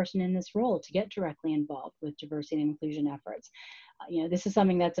for the person in this role to get directly involved with diversity and inclusion efforts? This is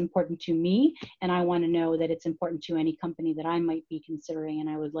something that's important to me, and I want to know that it's important to any company that I might be considering, and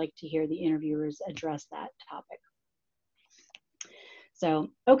I would like to hear the interviewers address that topic. So,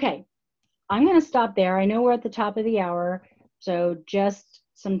 okay, I'm going to stop there. I know we're at the top of the hour, so just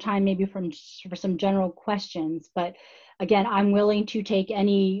some time maybe for some general questions, but again, I'm willing to take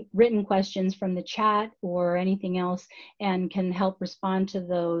any written questions from the chat or anything else and can help respond to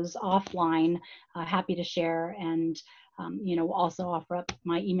those offline. Happy to share, and we'll also offer up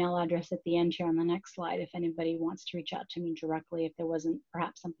my email address at the end here on the next slide if anybody wants to reach out to me directly if there wasn't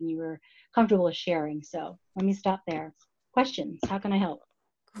perhaps something you were comfortable with sharing. So let me stop there. Questions, how can I help?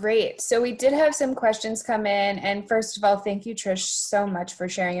 Great. So we did have some questions come in. And first of all, thank you, Trish, so much for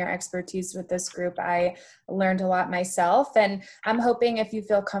sharing your expertise with this group. I learned a lot myself, and I'm hoping, if you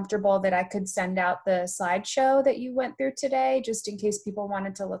feel comfortable, that I could send out the slideshow that you went through today, just in case people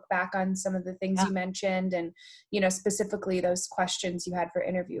wanted to look back on some of the things you mentioned, and, specifically those questions you had for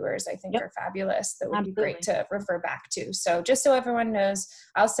interviewers, I think are fabulous. That would be great to refer back to. So just so everyone knows,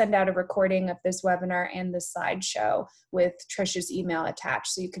 I'll send out a recording of this webinar and the slideshow with Trish's email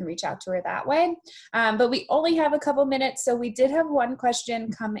attached, so you can reach out to her that way. But we only have a couple minutes, so we did have one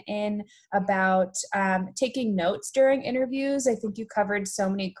question come in about taking notes during interviews. I think you covered so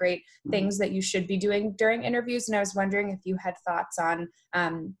many great things that you should be doing during interviews, and I was wondering if you had thoughts on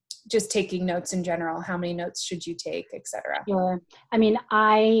just taking notes in general. How many notes should you take, etc.? Sure. I mean,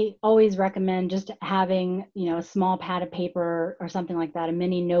 I always recommend just having, a small pad of paper or something like that, a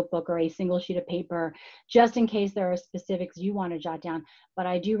mini notebook or a single sheet of paper, just in case there are specifics you want to jot down. But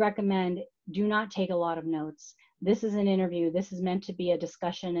I do recommend, do not take a lot of notes. This is an interview. This is meant to be a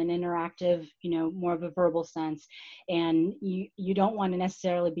discussion, an interactive, more of a verbal sense. And you don't want to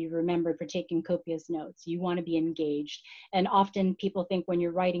necessarily be remembered for taking copious notes. You want to be engaged. And often people think when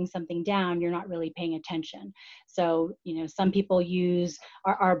you're writing something down, you're not really paying attention. So, some people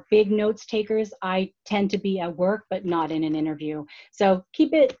are big notes takers. I tend to be at work, but not in an interview. So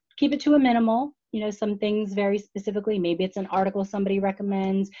keep it to a minimal. some things very specifically. Maybe it's an article somebody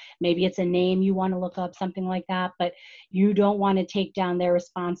recommends, maybe it's a name you want to look up, something like that, but you don't want to take down their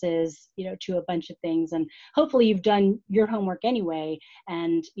responses, to a bunch of things. And hopefully you've done your homework anyway,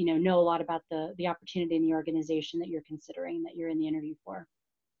 and, know a lot about the opportunity in the organization that you're considering, that you're in the interview for.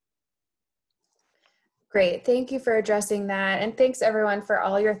 Great. Thank you for addressing that. And thanks everyone for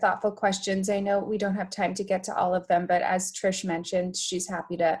all your thoughtful questions. I know we don't have time to get to all of them, but as Trish mentioned, she's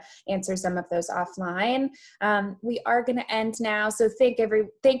happy to answer some of those offline. We are going to end now. So thank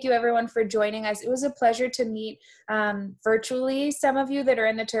you everyone for joining us. It was a pleasure to meet virtually some of you that are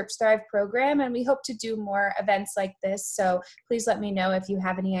in the TerpsThrive program, and we hope to do more events like this. So please let me know if you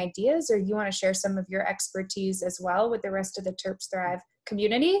have any ideas or you want to share some of your expertise as well with the rest of the TerpsThrive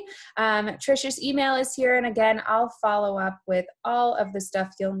community. Trish's email is here, and again, I'll follow up with all of the stuff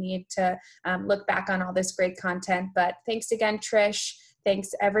you'll need to look back on all this great content. But thanks again, Trish.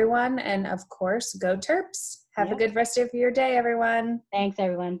 Thanks everyone, and of course, go Terps. Have a good rest of your day, everyone. Thanks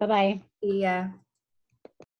everyone. Bye-bye. See ya.